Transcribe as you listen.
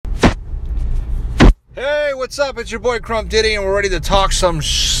Hey, what's up? It's your boy Crump Diddy, and we're ready to talk some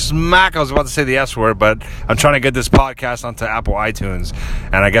smack. I was about to say the S word, but I'm trying to get this podcast onto Apple iTunes,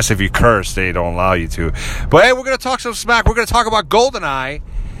 and I guess if you curse, they don't allow you to. But hey, we're going to talk some smack. We're going to talk about Goldeneye,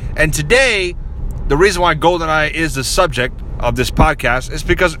 and today, the reason why Goldeneye is the subject of this podcast is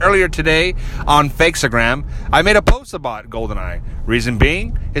because earlier today on Fakestagram, I made a post about Goldeneye. Reason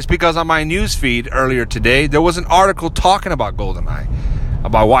being is because on my news feed earlier today, there was an article talking about Goldeneye,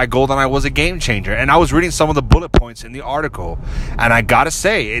 about why Goldeneye was a game changer. And I was reading some of the bullet points in the article, and I gotta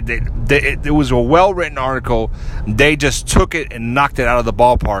say, it was a well-written article. They just took it and knocked it out of the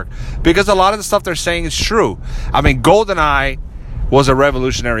ballpark, because a lot of the stuff they're saying is true. I mean, Goldeneye was a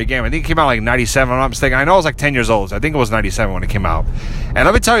revolutionary game. I think it came out like 97, if I'm not mistaken. I know I was like 10 years old. So I think it was 97 when it came out. And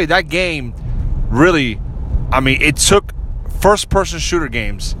let me tell you, that game really, I mean, it took first-person shooter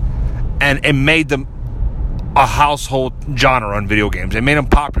games and it made them a household genre on video games. It made them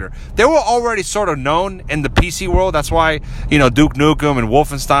popular. They were already sort of known in the PC world. That's why, Duke Nukem and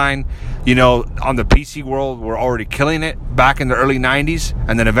Wolfenstein, on the PC world were already killing it back in the early 90s.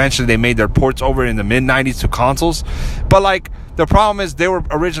 And then eventually they made their ports over in the mid-90s to consoles. But, the problem is they were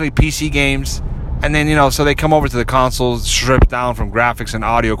originally PC games. And then, so they come over to the consoles, stripped down from graphics and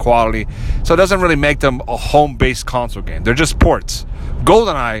audio quality. So it doesn't really make them a home-based console game. They're just ports.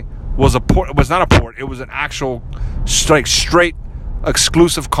 Goldeneye was a port. It was not a port. It was an actual straight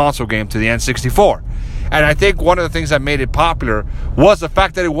exclusive console game to the N64. And I think one of the things that made it popular was the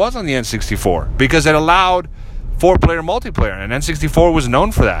fact that it was on the N64, because it allowed 4-player multiplayer, and N64 was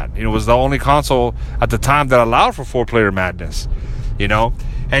known for that. It was the only console at the time that allowed for 4-player madness.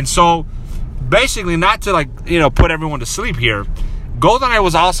 And so basically, not to put everyone to sleep here, Goldeneye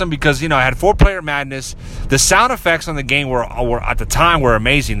was awesome because, it had 4-player madness. The sound effects on the game were at the time were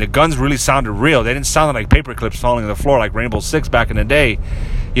amazing. The guns really sounded real. They didn't sound like paper clips falling on the floor like Rainbow Six back in the day,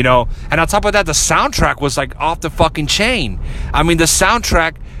 And on top of that, the soundtrack was off the fucking chain. I mean, the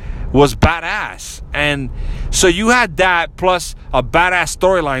soundtrack was badass. And so you had that plus a badass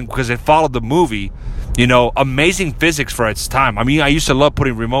storyline because it followed the movie. Amazing physics for its time. I mean, I used to love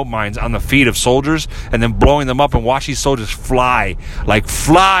putting remote mines on the feet of soldiers and then blowing them up and watch these soldiers fly like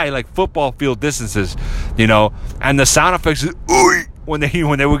football field distances, and the sound effects when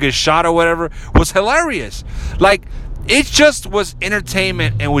they would get shot or whatever was hilarious. It just was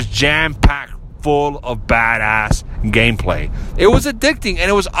entertainment and was jam-packed full of badass gameplay. It was addicting, and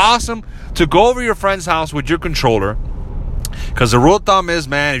it was awesome to go over to your friend's house with your controller. Because the rule of thumb is,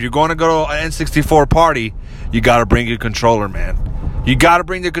 man, if you're going to go to an N64 party, you got to bring your controller, man. You got to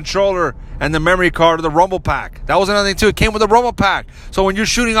bring the controller and the memory card or the rumble pack. That was another thing, too. It came with a rumble pack. So when you're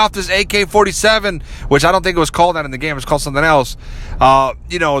shooting off this AK-47, which I don't think it was called that in the game. It was called something else. The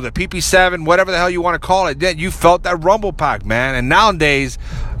PP7, whatever the hell you want to call it. Then you felt that rumble pack, man. And nowadays,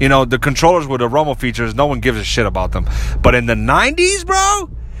 the controllers with the rumble features, no one gives a shit about them. But in the 90s, bro,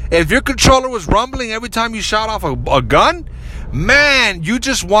 if your controller was rumbling every time you shot off a gun, man, you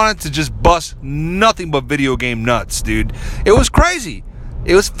just wanted to just bust nothing but video game nuts, dude. It was crazy.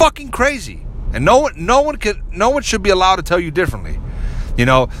 It was fucking crazy. And no one should be allowed to tell you differently.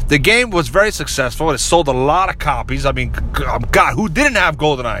 The game was very successful. It sold a lot of copies. I mean, God, who didn't have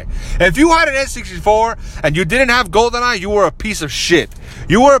Goldeneye? If you had an N64 and you didn't have Goldeneye, you were a piece of shit.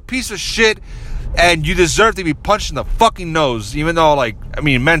 You were a piece of shit, and you deserve to be punched in the fucking nose, even though,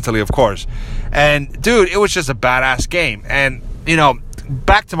 mentally, of course. And, dude, it was just a badass game. And,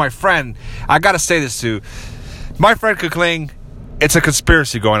 back to my friend, I gotta say this too. My friend Kukling, it's a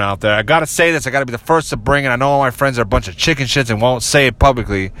conspiracy going out there. I gotta say this. I gotta be the first to bring it. I know all my friends are a bunch of chicken shits and won't say it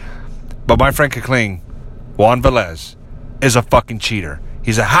publicly. But my friend Kukling, Juan Velez, is a fucking cheater.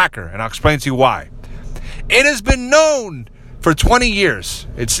 He's a hacker, and I'll explain to you why. It has been known for 20 years.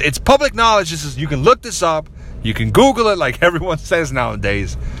 It's public knowledge. You can look this up. You can Google it like everyone says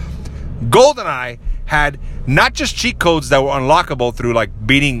nowadays. Goldeneye had not just cheat codes that were unlockable through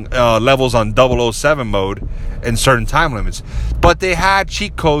beating levels on 007 mode in certain time limits, but they had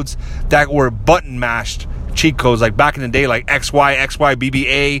cheat codes that were button mashed cheat codes, like back in the day, like XY,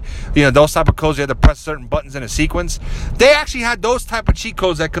 BBA, those type of codes. You had to press certain buttons in a sequence. They actually had those type of cheat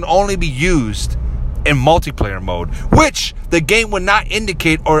codes that can only be used in multiplayer mode, which the game would not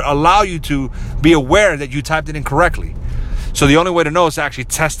indicate or allow you to be aware that you typed it incorrectly. So the only way to know is to actually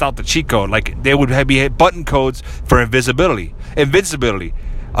test out the cheat code. They would be button codes for invincibility,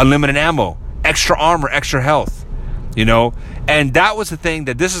 unlimited ammo, extra armor, extra health, And that was the thing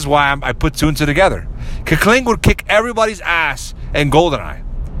this is why I put two and two together. Kukling would kick everybody's ass in Goldeneye.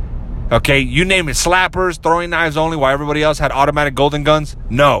 Okay, you name it, slappers, throwing knives only, while everybody else had automatic golden guns.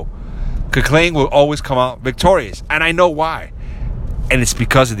 No. Kukling will always come out victorious. And I know why. And it's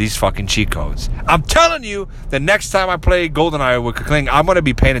because of these fucking cheat codes. I'm telling you, the next time I play Goldeneye with Kakling, I'm going to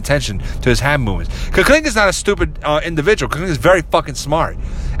be paying attention to his hand movements. Kakling is not a stupid individual. Kakling is very fucking smart.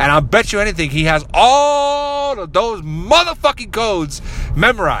 And I'll bet you anything he has all of those motherfucking codes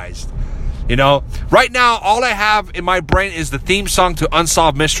memorized. You know, right now, all I have in my brain is the theme song to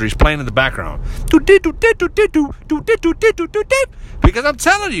Unsolved Mysteries playing in the background. Because I'm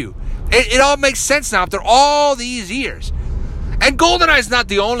telling you, it all makes sense now after all these years. And GoldenEye is not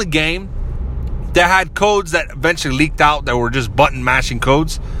the only game that had codes that eventually leaked out that were just button mashing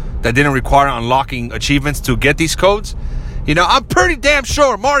codes that didn't require unlocking achievements to get these codes. You know, I'm pretty damn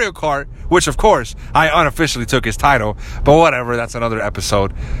sure Mario Kart, which of course I unofficially took his title, but whatever, that's another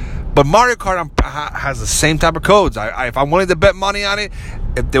episode. But Mario Kart has the same type of codes. If I wanted to bet money on it,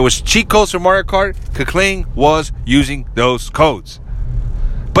 if there was cheat codes for Mario Kart, Kakling was using those codes.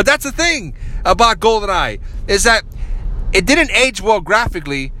 But that's the thing about GoldenEye, is that it didn't age well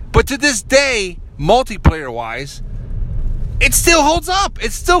graphically, but to this day, multiplayer-wise, it still holds up.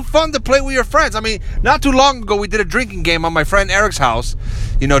 It's still fun to play with your friends. I mean, not too long ago, we did a drinking game on my friend Eric's house,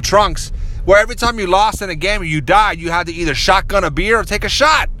 you know, Trunks, where every time you lost in a game or you died, you had to either shotgun a beer or take a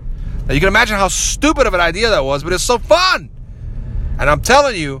shot. Now, you can imagine how stupid of an idea that was, but it's so fun. And I'm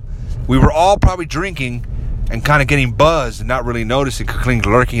telling you, we were all probably drinking and kind of getting buzzed and not really noticing Kakling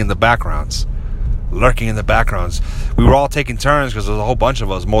lurking in the backgrounds. We were all taking turns because there was a whole bunch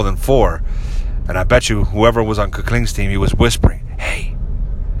of us, more than 4. And I bet you whoever was on Kakling's team, he was whispering, hey,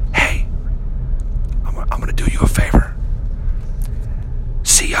 I'm going to do you a favor.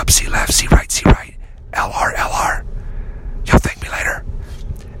 See up, see left, see right. LR. You'll thank me later.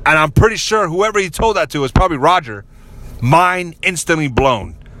 And I'm pretty sure whoever he told that to was probably Roger. Mind instantly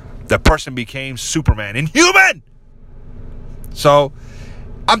blown. The person became Superman, inhuman. So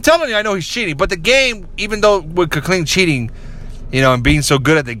I'm telling you, I know he's cheating, but the game, even though with Kakling cheating, you know, and being so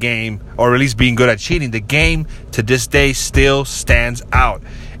good at the game, or at least being good at cheating, the game to this day still stands out.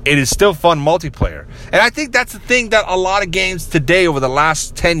 It is still fun multiplayer. And I think that's the thing that a lot of games today over the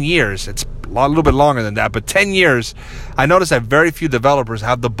last 10 years, it's a little bit longer than that, but 10 years, I noticed that very few developers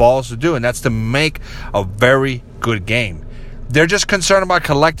have the balls to do, and that's to make a very good game. They're just concerned about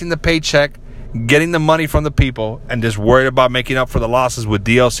collecting the paycheck, getting the money from the people, and just worried about making up for the losses with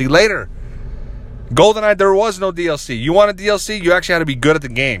DLC later. GoldenEye, there was no DLC. You want a DLC, you actually had to be good at the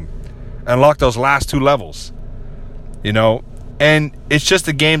game. Unlock those last 2 levels. You know? And it's just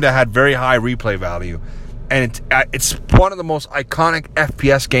a game that had very high replay value. And it's one of the most iconic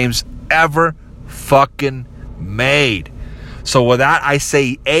FPS games ever fucking made. So with that, I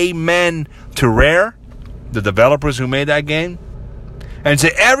say amen to Rare, the developers who made that game. And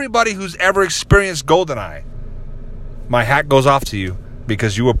to everybody who's ever experienced GoldenEye, my hat goes off to you,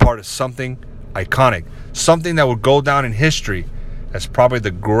 because you were part of something iconic, something that would go down in history as probably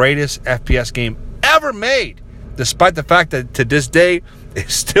the greatest FPS game ever made, despite the fact that to this day it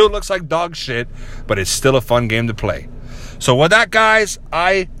still looks like dog shit, but it's still a fun game to play. So with that, guys,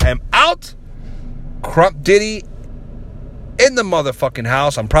 I am out. Crump Diddy in the motherfucking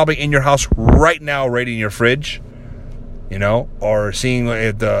house. I'm probably in your house right now, raiding your fridge, you know, or seeing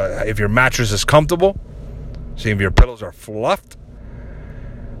if your mattress is comfortable, seeing if your pillows are fluffed.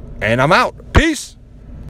 And I'm out. Peace.